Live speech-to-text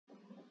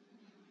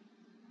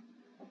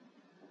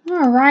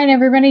All right,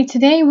 everybody.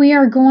 Today we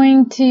are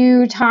going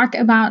to talk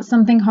about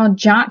something called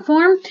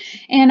Jotform,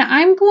 and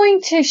I'm going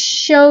to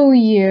show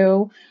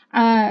you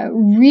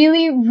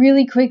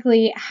really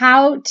quickly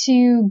how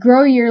to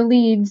grow your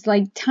leads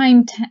like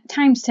times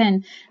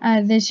 10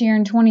 this year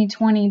in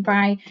 2020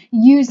 by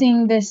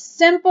using this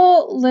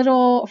simple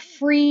little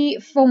free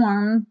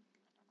form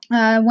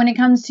when it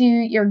comes to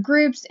your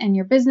groups and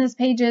your business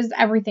pages,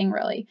 everything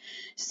really.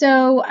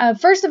 So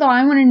first of all,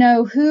 I want to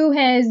know who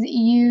has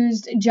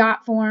used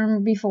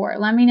Jotform before.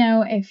 Let me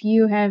know if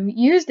you have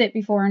used it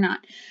before or not.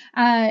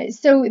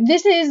 So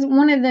this is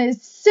one of the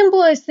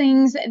simplest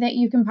things that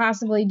you can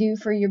possibly do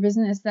for your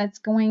business that's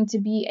going to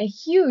be a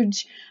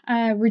huge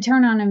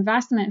return on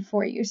investment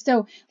for you.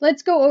 So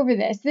let's go over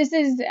this. This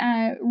is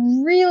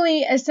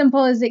really as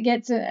simple as it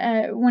gets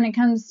when it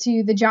comes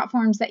to the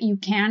Jotforms that you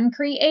can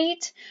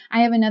create.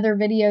 I have another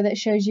video that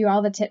shows you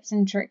all the tips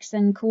and tricks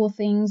and cool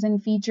things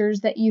and features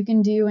that you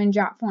can do in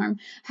Jotform.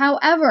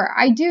 However,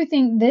 I do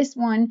think this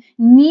one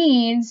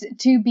needs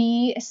to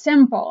be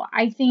simple.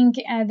 I think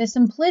the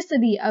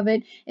simplicity of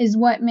it is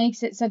what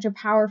makes it such a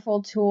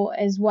powerful tool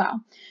as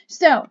well.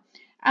 So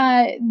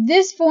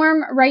this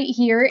form right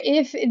here,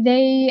 if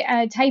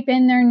they type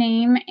in their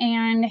name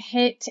and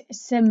hit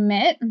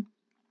submit,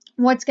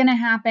 what's going to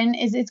happen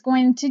is it's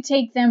going to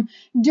take them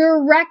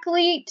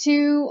directly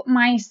to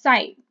my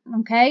site.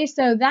 Okay,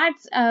 so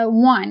that's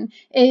one,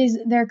 is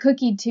they're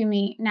cookied to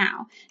me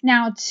now.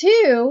 Now,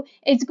 two,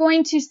 it's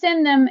going to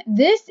send them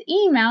this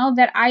email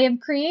that I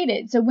have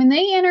created. So when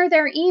they enter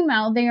their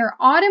email, they are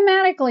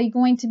automatically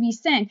going to be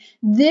sent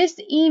this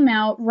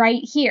email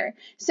right here.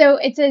 So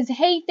it says,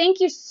 hey,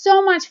 thank you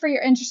so much for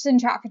your interest in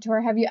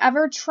Couture. Have you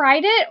ever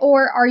tried it,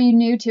 or are you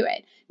new to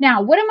it?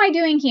 Now, what am I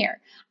doing here?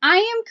 I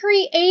am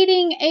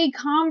creating a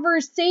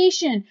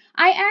conversation.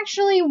 I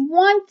actually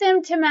want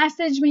them to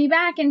message me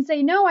back and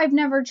say, no, I've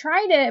never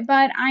tried it,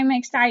 but I'm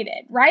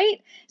excited,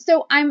 right?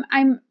 So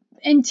I'm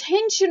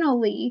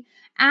intentionally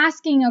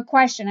asking a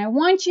question. I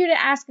want you to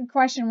ask a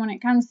question when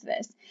it comes to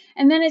this.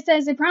 And then it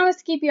says, I promise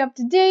to keep you up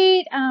to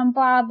date,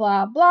 blah,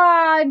 blah,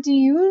 blah. Do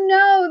you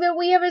know that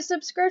we have a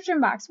subscription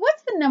box?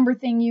 What's the number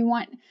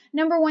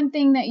one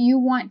thing that you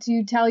want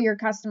to tell your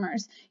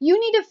customers? You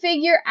need to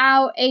figure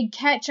out a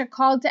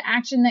call to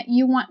action that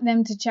you want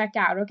them to check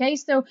out, okay?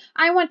 So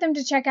I want them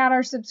to check out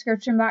our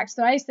subscription box.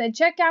 So I said,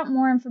 check out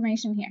more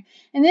information here.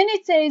 And then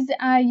it says,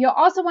 you'll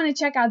also want to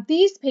check out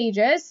these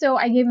pages. So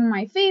I gave them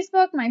my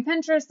Facebook, my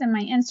Pinterest, and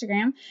my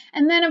Instagram.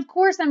 And then, of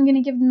course, I'm going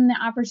to give them the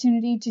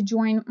opportunity to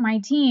join my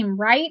team,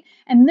 right?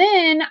 And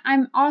then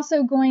I'm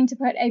also going to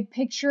put a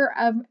picture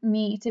of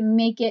me to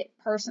make it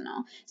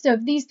personal. So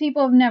if these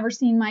people have never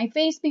seen my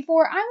face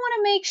before, I want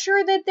to make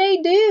sure that they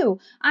do.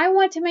 I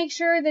want to make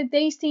sure that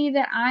they see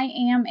that I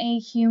am a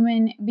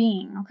human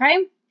being,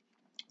 okay?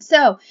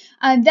 So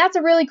that's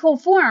a really cool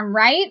form,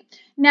 right?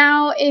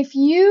 Now, if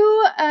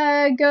you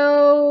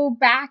go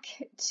back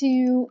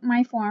to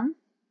my form,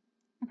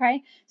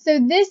 okay, so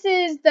this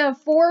is the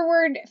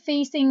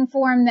forward-facing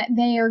form that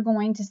they are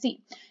going to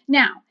see.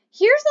 Now,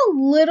 here's a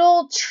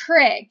little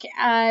trick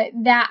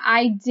that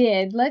I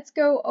did. Let's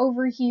go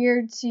over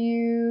here to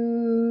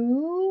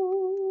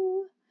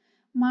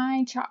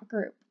my chat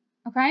group,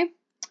 okay?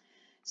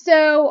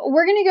 So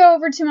we're going to go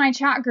over to my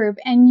chat group,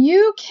 and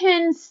you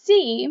can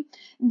see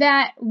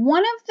that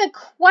one of the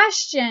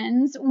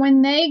questions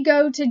when they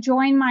go to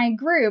join my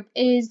group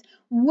is,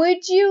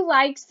 would you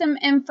like some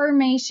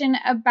information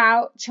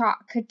about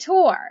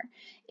Couture?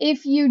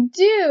 If you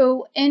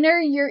do,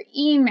 enter your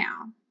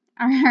email.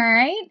 All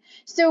right.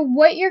 So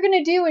what you're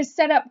going to do is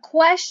set up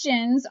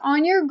questions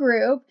on your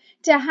group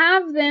to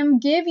have them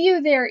give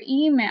you their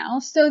email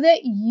so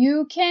that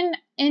you can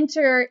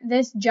enter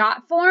this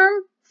Jotform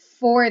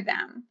for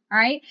them. All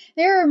right.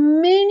 There are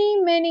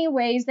many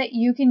ways that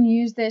you can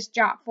use this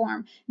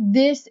Jotform.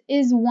 This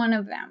is one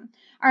of them.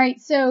 All right.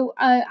 So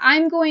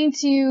I'm going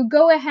to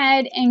go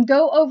ahead and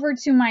go over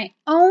to my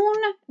own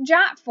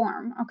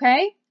Jotform.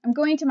 Okay. I'm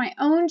going to my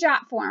own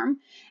Jotform,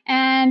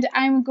 and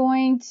I'm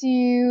going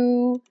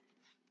to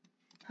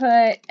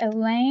put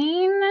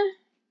Elaine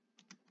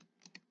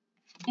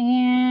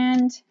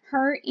and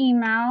her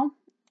email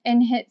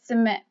and hit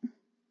submit.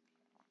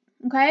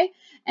 Okay.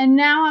 And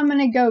now I'm going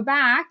to go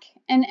back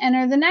and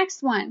enter the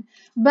next one.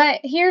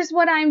 But here's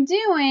what I'm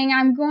doing.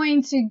 I'm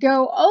going to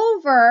go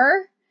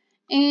over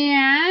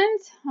and,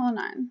 hold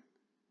on,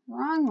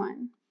 wrong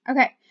one.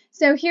 Okay,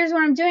 so here's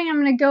what I'm doing.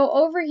 I'm going to go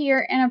over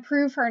here and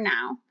approve her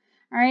now.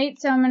 All right,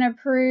 so I'm going to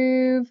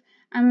approve,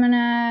 and then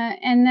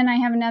I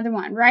have another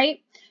one,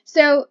 right?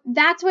 So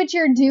that's what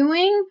you're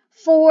doing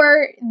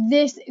for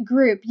this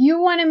group. You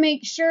want to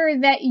make sure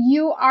that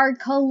you are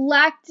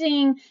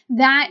collecting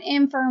that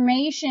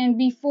information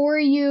before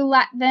you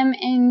let them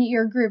in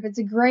your group. It's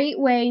a great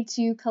way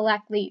to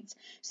collect leads.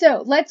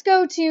 So let's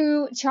go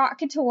to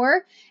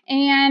Couture,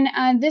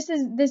 and this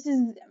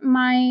is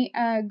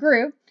my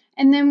group,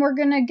 and then we're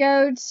going to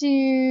go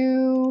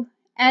to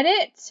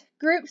edit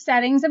group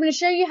settings. I'm going to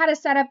show you how to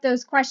set up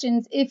those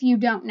questions if you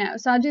don't know.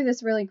 So I'll do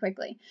this really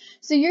quickly.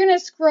 So you're going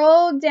to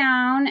scroll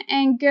down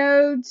and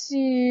go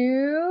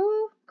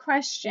to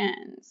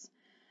questions.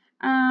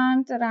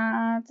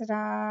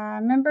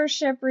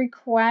 Membership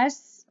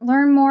requests.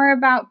 Learn more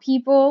about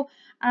people.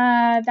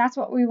 That's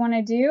what we want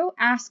to do.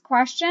 Ask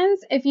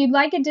questions. If you'd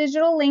like a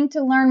digital link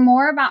to learn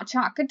more about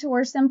Chalk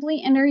Couture,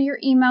 simply enter your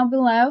email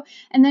below.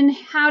 And then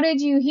how did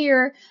you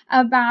hear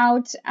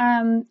about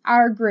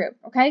our group?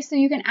 Okay, so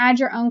you can add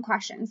your own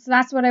questions. So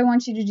that's what I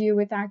want you to do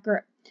with that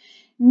group.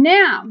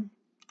 Now,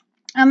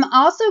 I'm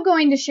also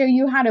going to show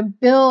you how to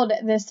build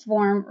this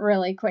form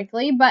really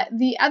quickly, but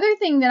the other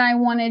thing that I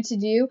wanted to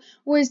do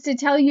was to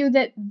tell you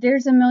that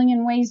there's a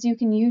million ways you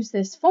can use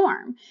this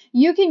form.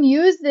 You can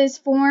use this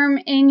form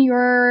in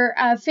your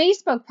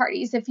Facebook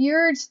parties. If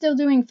you're still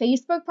doing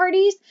Facebook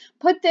parties,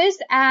 put this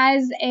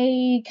as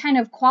a kind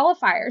of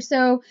qualifier.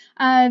 So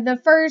the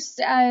first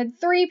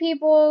 3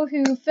 people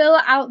who fill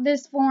out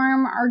this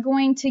form are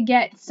going to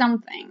get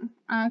something.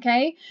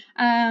 Okay,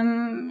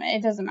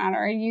 it doesn't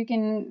matter. You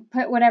can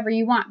put whatever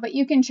you want, but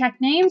you can check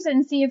names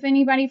and see if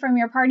anybody from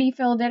your party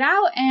filled it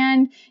out,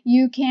 and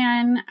you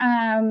can,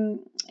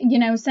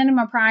 send them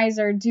a prize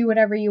or do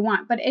whatever you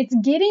want. But it's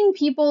getting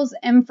people's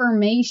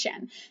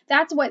information.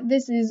 That's what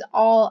this is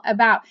all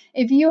about.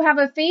 If you have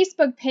a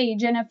Facebook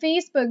page and a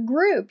Facebook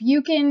group,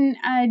 you can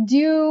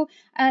do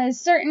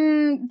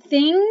certain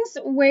things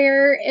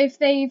where if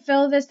they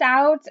fill this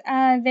out,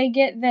 they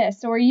get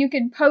this, or you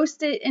could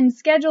post it and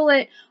schedule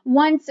it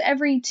once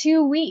every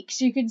 2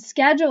 weeks. You could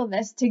schedule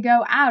this to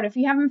go out. If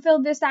you haven't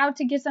filled this out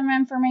to get some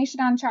information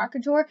on Chalk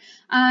Couture,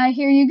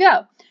 here you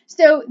go.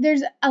 So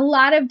there's a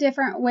lot of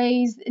different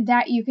ways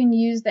that you can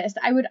use this.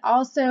 I would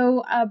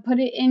also put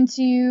it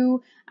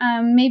into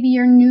maybe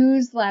your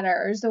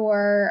newsletters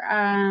or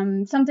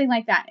something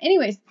like that.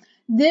 Anyways,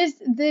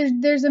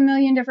 there's a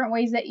million different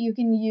ways that you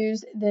can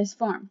use this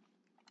form.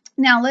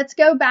 Now let's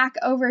go back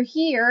over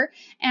here,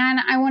 and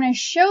I want to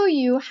show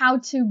you how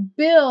to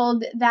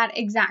build that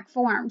exact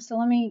form. So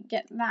let me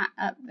get that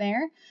up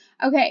there.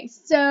 Okay,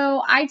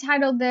 so I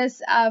titled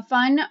this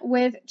Fun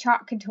with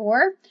Chalk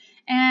Couture.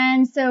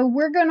 And so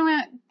we're going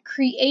to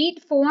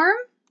create form,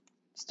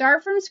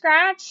 start from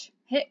scratch,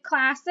 hit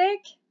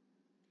classic,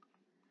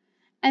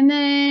 and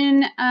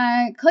then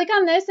click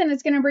on this, and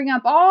it's going to bring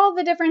up all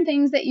the different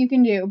things that you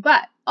can do.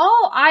 But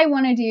all I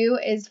want to do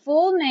is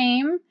full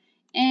name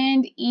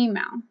and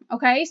email.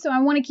 Okay, so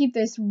I want to keep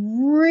this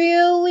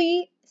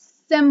really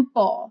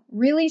simple,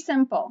 really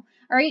simple.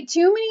 All right,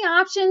 too many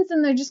options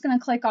and they're just going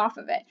to click off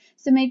of it.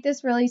 So make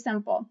this really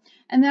simple.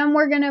 And then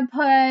we're going to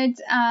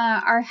put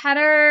our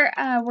header.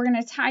 We're going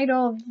to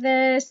title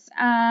this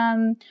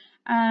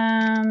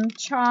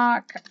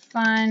Chalk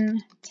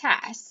Fun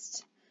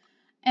Test.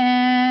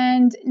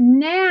 And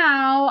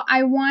now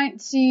I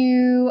want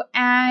to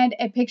add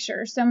a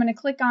picture. So I'm going to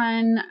click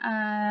on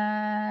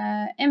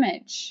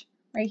image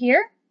right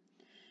here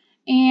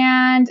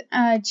and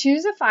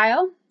choose a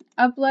file,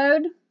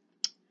 upload.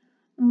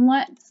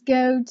 Let's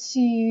go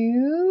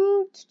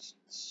to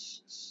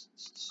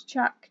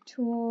Chalk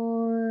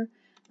Couture.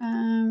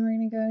 We're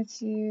going to go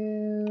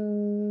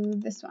to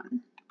this one.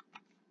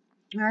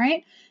 All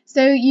right.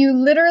 So you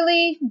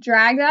literally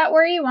drag that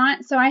where you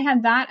want. So I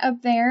had that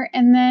up there.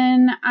 And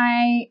then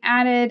I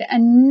added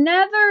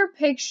another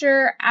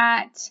picture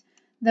at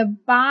the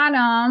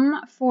bottom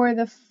for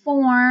the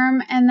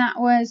form. And that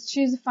was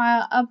choose a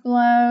file,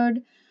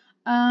 upload.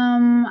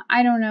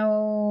 I don't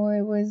know.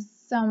 It was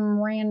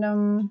some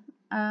random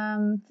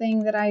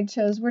thing that I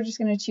chose. We're just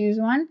going to choose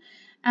one.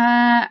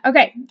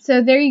 Okay,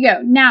 so there you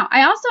go. Now,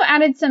 I also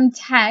added some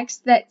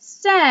text that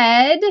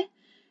said,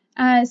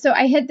 so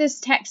I hit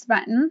this text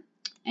button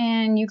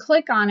and you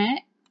click on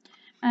it.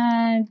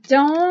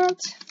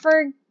 Don't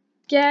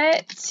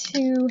forget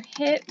to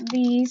hit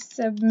the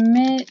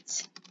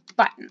submit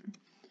button.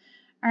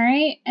 All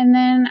right, and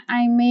then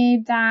I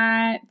made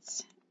that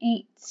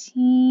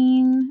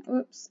 18,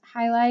 oops,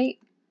 highlight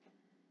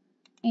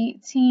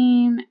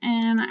 18,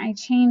 and I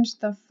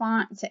changed the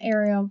font to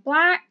Arial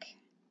Black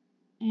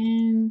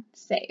and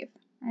save.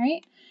 All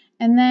right,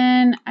 and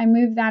then I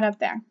moved that up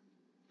there.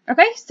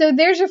 Okay, so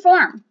there's your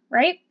form,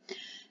 right?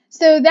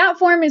 So that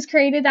form is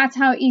created. That's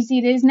how easy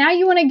it is. Now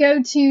you want to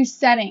go to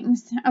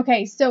settings.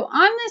 Okay, so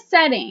on the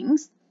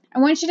settings, I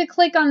want you to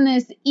click on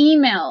this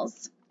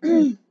emails.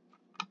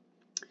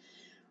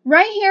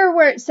 Right here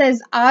where it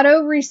says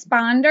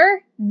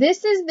autoresponder,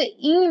 this is the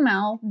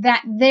email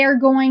that they're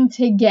going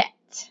to get.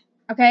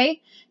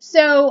 Okay,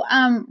 so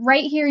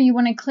right here you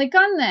want to click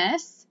on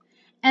this,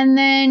 and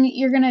then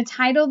you're going to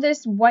title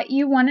this what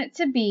you want it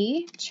to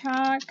be,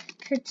 Chalk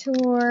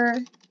Couture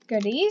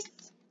Goodies.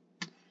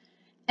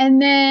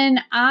 And then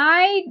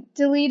I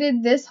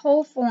deleted this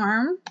whole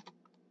form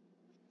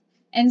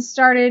and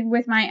started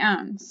with my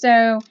own.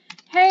 So,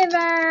 hey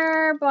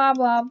there, blah,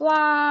 blah,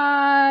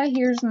 blah.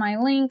 Here's my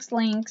links.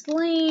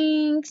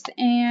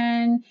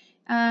 And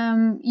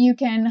you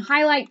can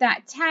highlight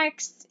that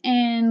text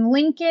and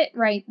link it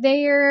right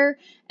there.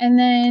 And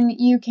then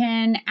you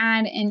can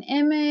add an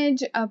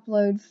image,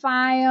 upload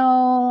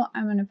file.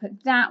 I'm going to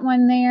put that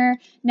one there.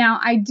 Now,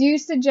 I do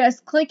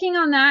suggest clicking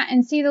on that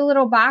and see the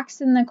little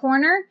box in the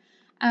corner.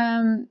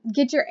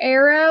 get your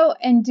arrow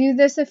and do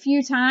this a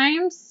few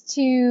times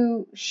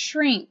to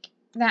shrink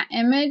that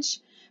image,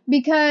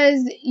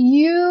 because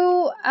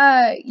you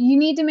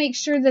need to make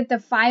sure that the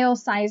file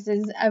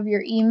sizes of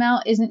your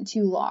email isn't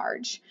too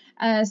large.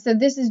 So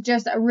this is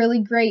just a really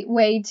great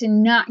way to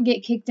not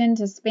get kicked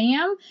into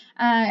spam.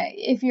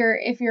 If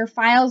your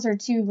files are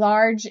too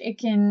large, it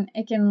can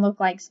look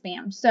like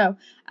spam. So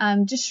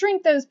just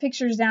shrink those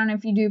pictures down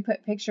if you do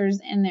put pictures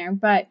in there.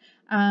 But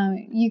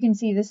you can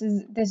see this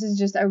is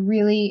just a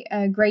really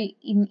great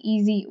and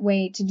easy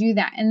way to do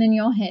that. And then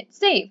you'll hit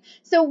save.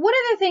 So what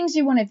are the things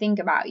you want to think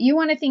about? You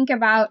want to think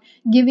about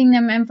giving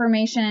them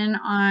information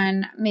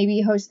on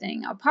maybe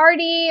hosting a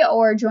party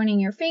or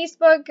joining your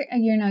Facebook,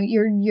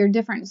 your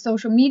different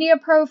social media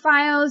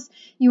profiles.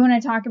 You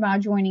want to talk about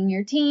joining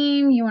your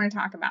team. You want to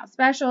talk about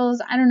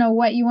specials. I don't know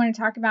what you want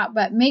to talk about,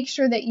 but make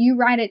sure that you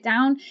write it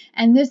down.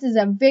 And this is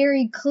a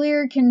very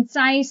clear,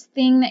 concise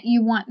thing that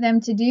you want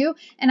them to do.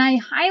 And I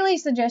highly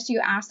suggest you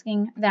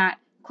asking that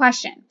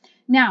question.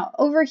 Now,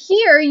 over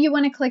here, you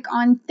want to click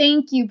on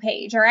thank you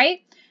page, all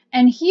right?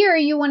 And here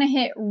you want to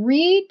hit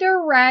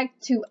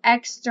redirect to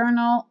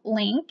external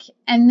link,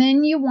 and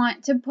then you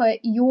want to put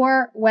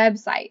your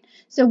website.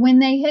 So when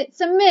they hit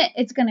submit,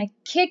 it's going to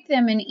kick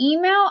them an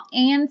email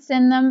and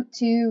send them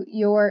to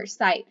your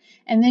site.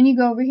 And then you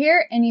go over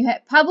here and you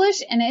hit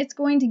publish, and it's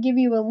going to give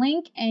you a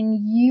link, and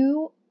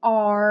you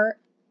are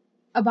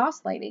a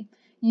boss lady.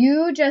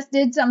 You just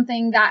did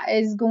something that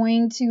is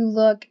going to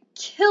look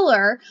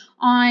killer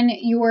on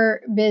your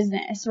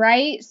business,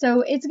 right?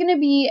 So it's going to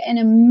be an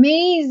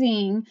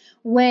amazing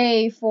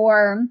way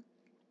for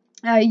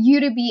you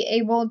to be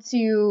able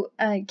to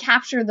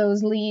capture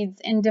those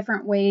leads in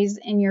different ways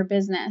in your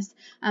business.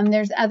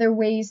 There's other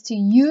ways to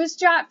use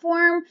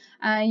JotForm.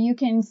 You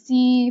can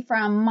see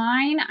from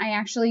mine, I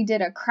actually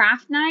did a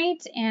craft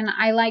night, and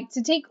I like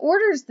to take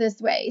orders this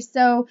way.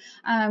 So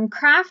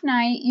craft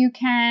night, you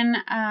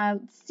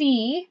can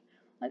see,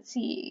 let's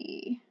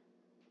see,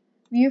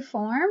 view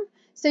form.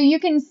 So you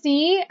can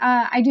see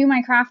I do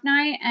my craft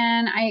night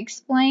and I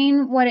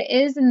explain what it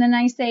is, and then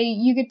I say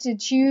you get to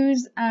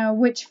choose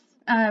which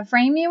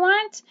frame you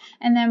want,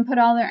 and then put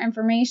all their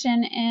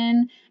information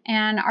in,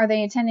 and are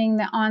they attending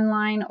the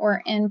online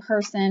or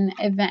in-person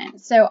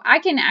event. So I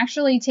can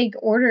actually take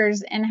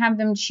orders and have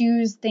them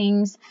choose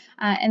things,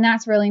 and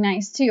that's really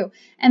nice too.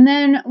 And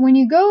then when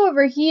you go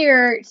over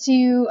here to,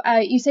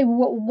 you say,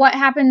 what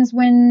happens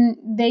when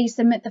they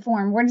submit the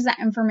form? Where does that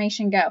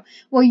information go?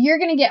 Well, you're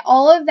going to get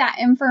all of that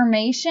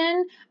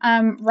information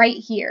right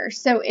here.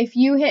 So if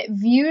you hit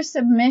view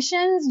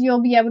submissions,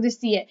 you'll be able to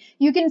see it.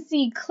 You can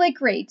see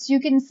click rates, you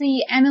can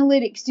see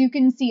analytics, you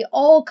can see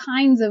all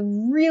kinds of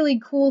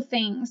really cool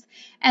things.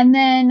 And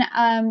then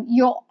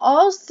you'll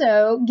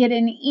also get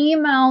an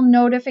email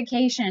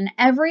notification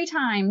every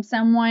time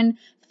someone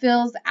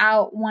fills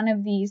out one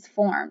of these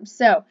forms.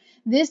 So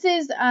this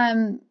is,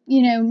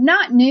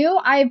 not new.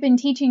 I've been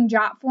teaching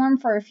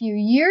JotForm for a few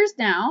years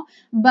now,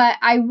 but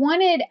I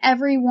wanted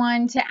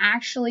everyone to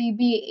actually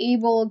be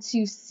able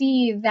to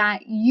see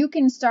that you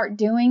can start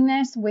doing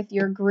this with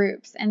your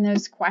groups and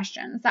those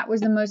questions. That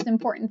was the most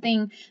important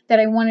thing that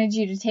I wanted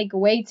you to take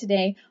away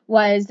today,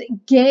 was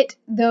get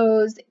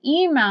those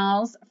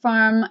emails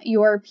from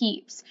your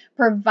peeps.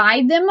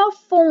 Provide them a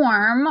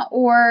form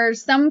or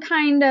some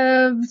kind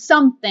of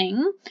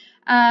something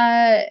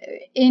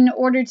in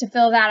order to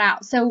fill that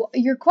out. So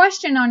your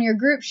question on your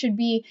group should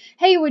be,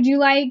 hey, would you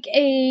like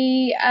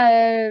a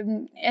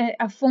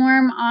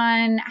form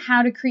on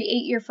how to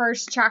create your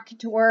first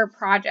Couture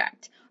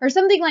project, or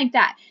something like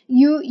that.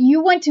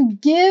 You want to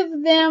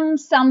give them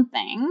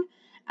something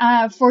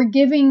for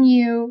giving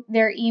you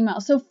their email.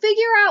 So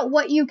figure out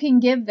what you can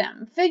give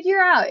them. Figure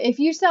out, if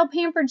you sell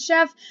Pampered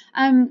Chef,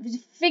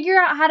 figure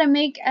out how to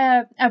make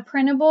a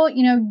printable.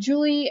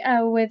 Julie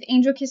with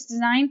Angel Kiss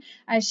Design,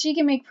 she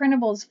can make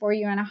printables for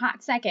you in a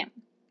hot second.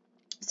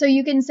 So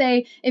you can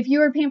say, if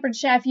you are Pampered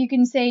Chef, you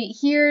can say,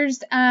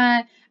 here's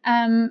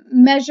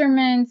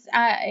measurements.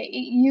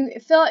 You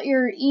fill out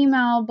your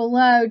email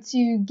below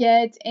to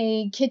get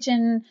a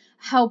kitchen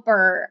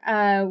helper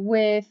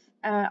with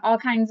all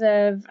kinds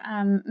of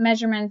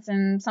measurements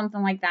and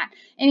something like that.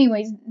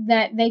 Anyways,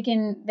 that they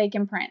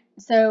can print.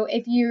 So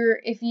if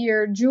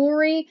you're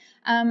jewelry,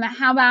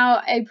 how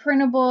about a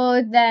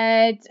printable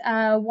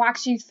that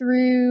walks you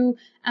through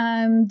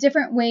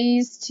different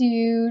ways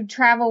to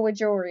travel with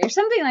jewelry, or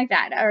something like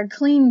that, or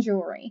clean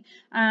jewelry.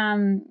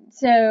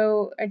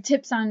 So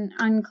tips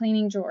on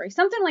cleaning jewelry,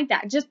 something like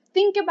that. Just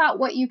think about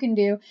what you can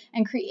do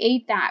and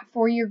create that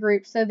for your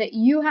group so that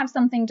you have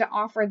something to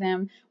offer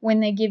them when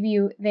they give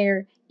you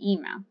their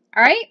email.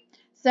 All right.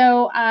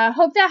 So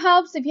hope that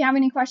helps. If you have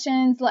any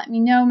questions, let me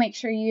know. Make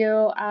sure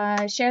you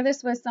share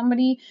this with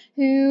somebody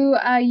who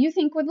you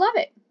think would love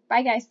it.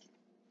 Bye, guys.